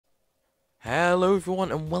Hello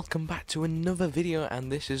everyone and welcome back to another video,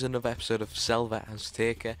 and this is another episode of Selva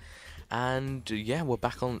Azteca. And yeah, we're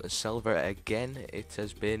back on Selva again. It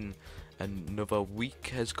has been another week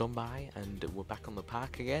has gone by and we're back on the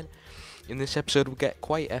park again. In this episode we get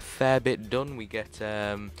quite a fair bit done.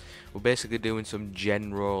 We're basically doing some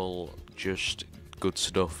general just good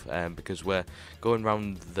stuff because we're going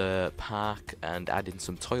around the park and adding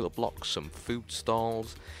some toilet blocks, some food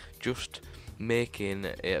stalls, just making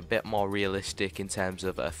it a bit more realistic in terms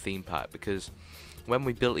of a theme park, because when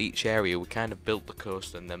we built each area we kind of built the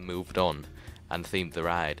coaster and then moved on and themed the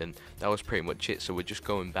ride, and that was pretty much it. So we're just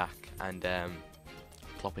going back and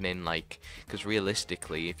plopping in, like, because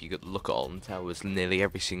realistically if you could look at Alton Towers, nearly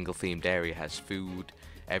every single themed area has food,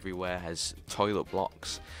 everywhere has toilet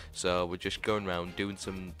blocks. So we're just going around doing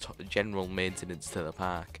some general maintenance to the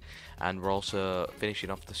park, and we're also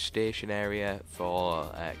finishing off the station area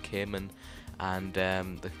for Caiman, and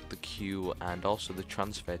the queue, and also the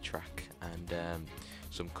transfer track, and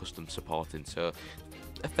some custom supporting. So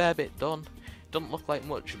a fair bit done. Doesn't look like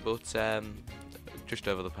much, but just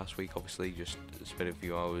over the past week, obviously, just spent a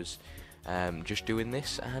few hours just doing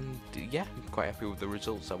this, and yeah, I'm quite happy with the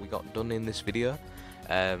results that we got done in this video.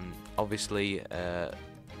 Obviously,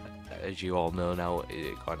 as you all know now,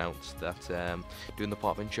 it got announced that doing the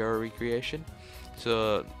Port Ventura recreation.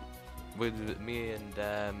 So with me and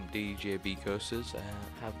DJBKoasteRs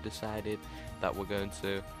have decided that we're going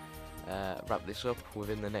to wrap this up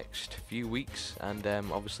within the next few weeks, and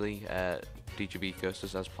obviously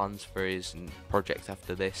DJBKoasteRs has plans for his project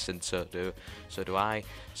after this, and so do I.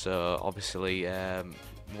 So obviously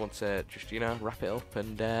want to just wrap it up,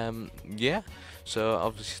 and yeah, so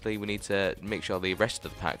obviously we need to make sure the rest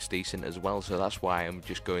of the pack's decent as well. So that's why I'm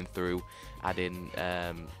just going through adding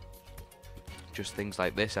just things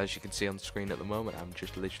like this. As you can see on the screen at the moment, I'm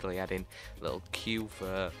just literally adding a little queue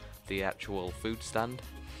for the actual food stand.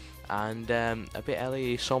 And a bit earlier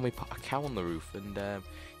you saw me put a cow on the roof, and you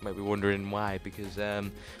might be wondering why, because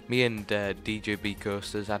me and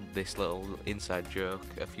DJBKoasteRs had this little inside joke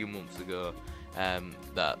a few months ago,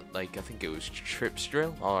 that, like, I think it was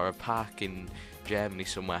Tripsdrill or a park in Germany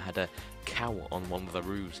somewhere had a cow on one of the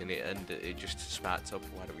roofs, and it just sparked up,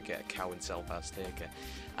 why don't we get a cow in Selva Azteca?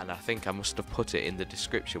 And I think I must have put it in the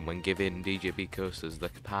description when giving DJBKoasteRs the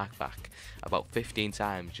park back about 15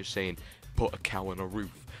 times, just saying put a cow on a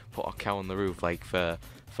roof, put a cow on the roof, like for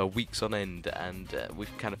weeks on end, and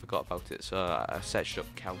we've kind of forgot about it. So I searched up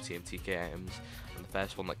cow TMTK items, and the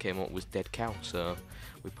first one that came up was dead cow. So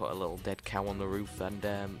we put a little dead cow on the roof, and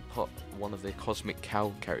put one of the cosmic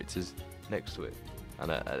cow characters next to it, and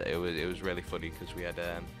it was really funny because we had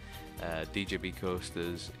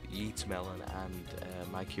DJBKoasteRs, Yeats Melon,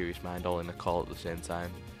 and My Curious Mind all in a call at the same time,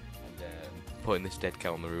 and putting this dead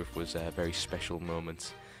cow on the roof was a very special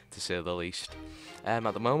moment, to say the least.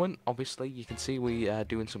 At the moment, obviously, you can see we are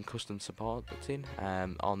doing some custom supporting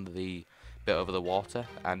on the bit over the water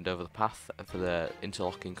and over the path for the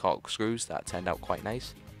interlocking corkscrews. That turned out quite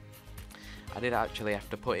nice. I did actually have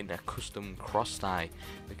to put in a custom cross tie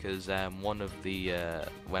because one of the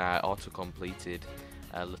when I auto-completed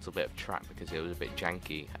a little bit of track because it was a bit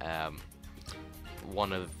janky,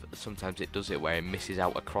 sometimes it does it where it misses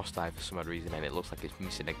out a cross tie for some odd reason, and it looks like it's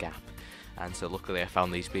missing a gap. And so luckily I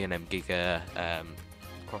found these B&M Giga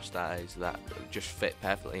cross ties that just fit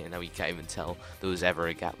perfectly, and now you can't even tell there was ever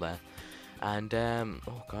a gap there. And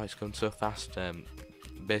oh god, it's going so fast.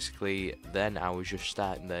 Basically then I was just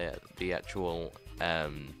starting the actual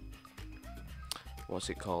what's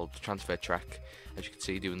it called, transfer track. As you can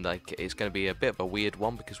see, doing, like, it's going to be a bit of a weird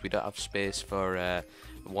one because we don't have space for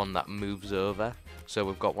one that moves over. So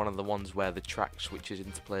we've got one of the ones where the track switches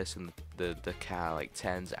into place and the car, like,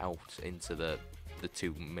 turns out into the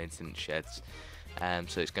two maintenance sheds.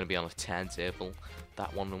 So it's going to be on a turntable.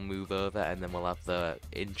 That one will move over, and then we'll have the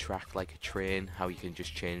in-track, like a train, how you can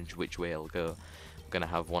just change which way it'll go. I'm going to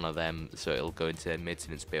have one of them, so it'll go into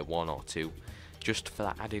maintenance bay 1 or 2. Just for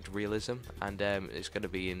that added realism, and it's going to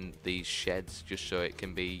be in these sheds just so it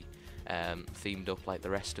can be themed up like the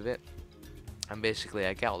rest of it. And basically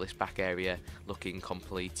I get all this back area looking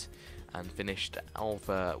complete and finished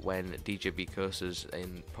over when DJBKoasteRs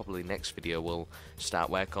in probably next video will start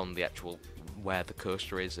work on the actual where the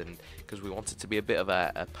coaster is, and because we want it to be a bit of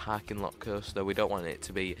a parking lot coaster, we don't want it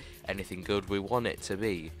to be anything good. We want it to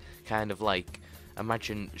be kind of like,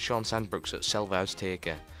 imagine Sean Sandbrooks at Selva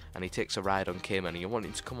Azteca, and he takes a ride on Cayman, and you want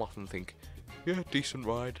him to come off and think, yeah, decent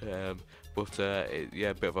ride, but yeah,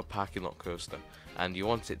 a bit of a parking lot coaster, and you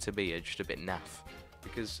want it to be just a bit naff,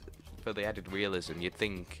 because for the added realism, you'd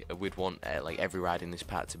think we'd want like every ride in this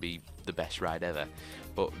park to be the best ride ever,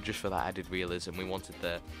 but just for that added realism, we wanted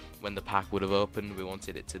when the park would have opened, we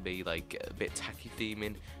wanted it to be like a bit tacky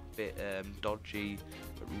theming, a bit dodgy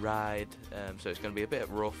ride, so it's going to be a bit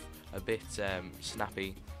rough, a bit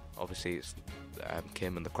snappy. Obviously it's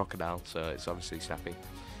Caiman the crocodile, so it's obviously snappy,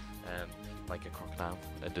 like a crocodile,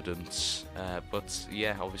 a dunce, but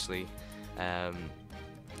yeah, obviously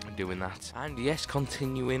doing that. And yes,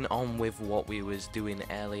 continuing on with what we was doing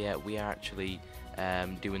earlier, we are actually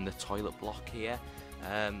doing the toilet block here.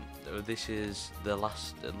 This is the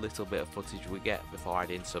last little bit of footage we get before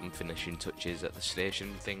adding some finishing touches at the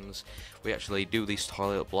station things. We actually do these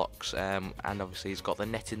toilet blocks, and obviously it's got the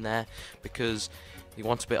net in there because you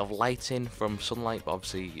want a bit of lighting from sunlight, but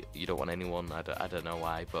obviously you don't want anyone, I don't know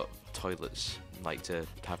why, but toilets like to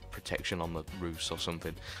have protection on the roofs or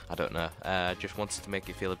something, I don't know. Just wanted to make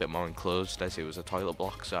it feel a bit more enclosed as it was a toilet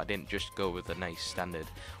block, so I didn't just go with the nice standard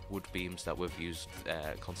wood beams that we've used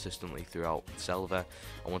consistently throughout Selva.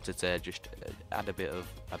 I wanted to just add a bit of,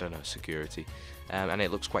 I don't know, security, and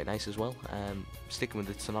it looks quite nice as well. Sticking with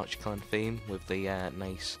the Tenochtitlan theme with the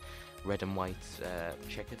nice red and white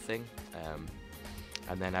checkered thing,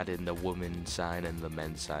 and then adding the women's sign and the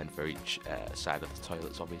men's sign for each side of the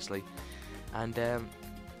toilets, obviously. And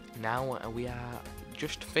now we are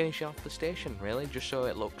just finishing off the station, really, just so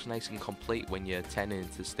it looks nice and complete when you're turning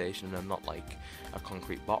into the station and not like a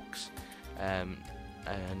concrete box.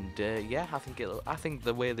 Yeah, I think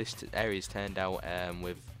the way this area's turned out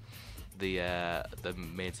with the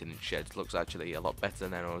maintenance sheds looks actually a lot better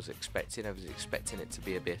than I was expecting. I was expecting it to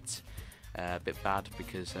be a bit bad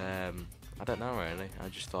because I don't know, really. I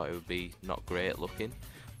just thought it would be not great looking,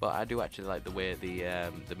 but I do actually like the way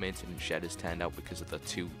the maintenance shed has turned out because of the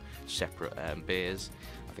two separate bays.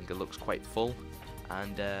 I think it looks quite full,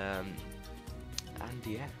 and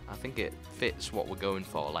yeah, I think it fits what we're going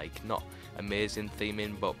for. Like, not amazing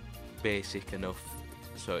theming, but basic enough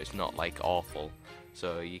so it's not like awful.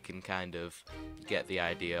 So you can kind of get the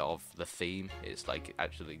idea of the theme. It's like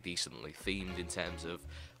actually decently themed in terms of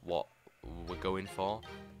what we're going for,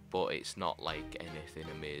 but it's not like anything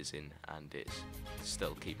amazing, and it's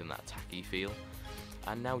still keeping that tacky feel.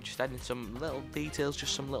 And now just adding some little details,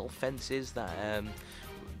 just some little fences that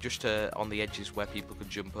just on the edges where people could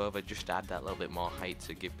jump over, just to add that little bit more height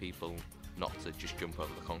to give people not to just jump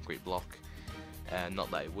over the concrete block,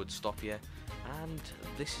 not that it would stop you. And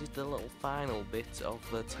this is the little final bit of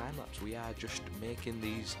the time lapse. We are just making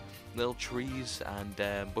these little trees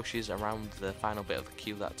and bushes around the final bit of the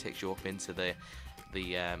queue that takes you up into the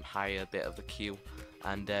higher bit of the queue,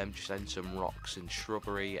 and just add some rocks and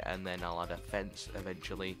shrubbery, and then I'll add a fence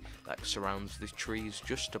eventually that surrounds the trees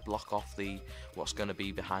just to block off what's going to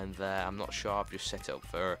be behind there. I'm not sure, I've just set it up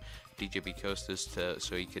for DJBKoasteRs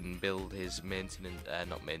so he can build his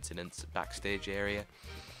backstage area,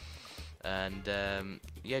 and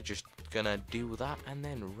yeah, just gonna do that and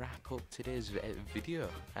then wrap up today's video.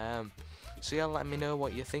 So yeah, let me know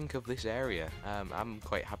what you think of this area. I'm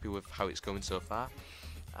quite happy with how it's going so far,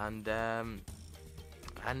 and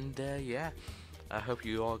yeah, I hope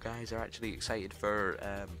you all guys are actually excited for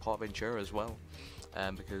Portventura as well,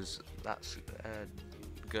 because that's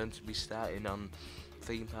going to be starting on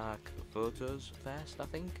Theme Park Photos Fest, I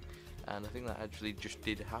think, and I think that actually just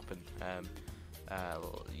did happen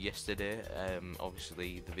yesterday.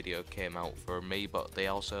 Obviously the video came out for me, but they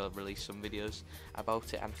also released some videos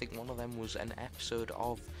about it, and I think one of them was an episode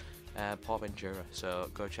of Portventura, so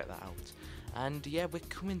go check that out. And yeah, we're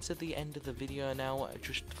coming to the end of the video now.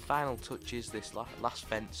 Just final touches, this last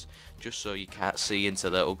fence, just so you can't see into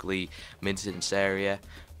the ugly maintenance area,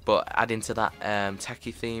 but adding to that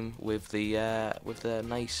tacky theme with the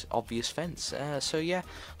nice obvious fence. So yeah,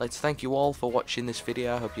 I'd like to thank you all for watching this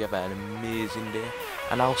video. I hope you have an amazing day,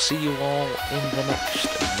 and I'll see you all in the next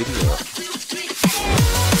video.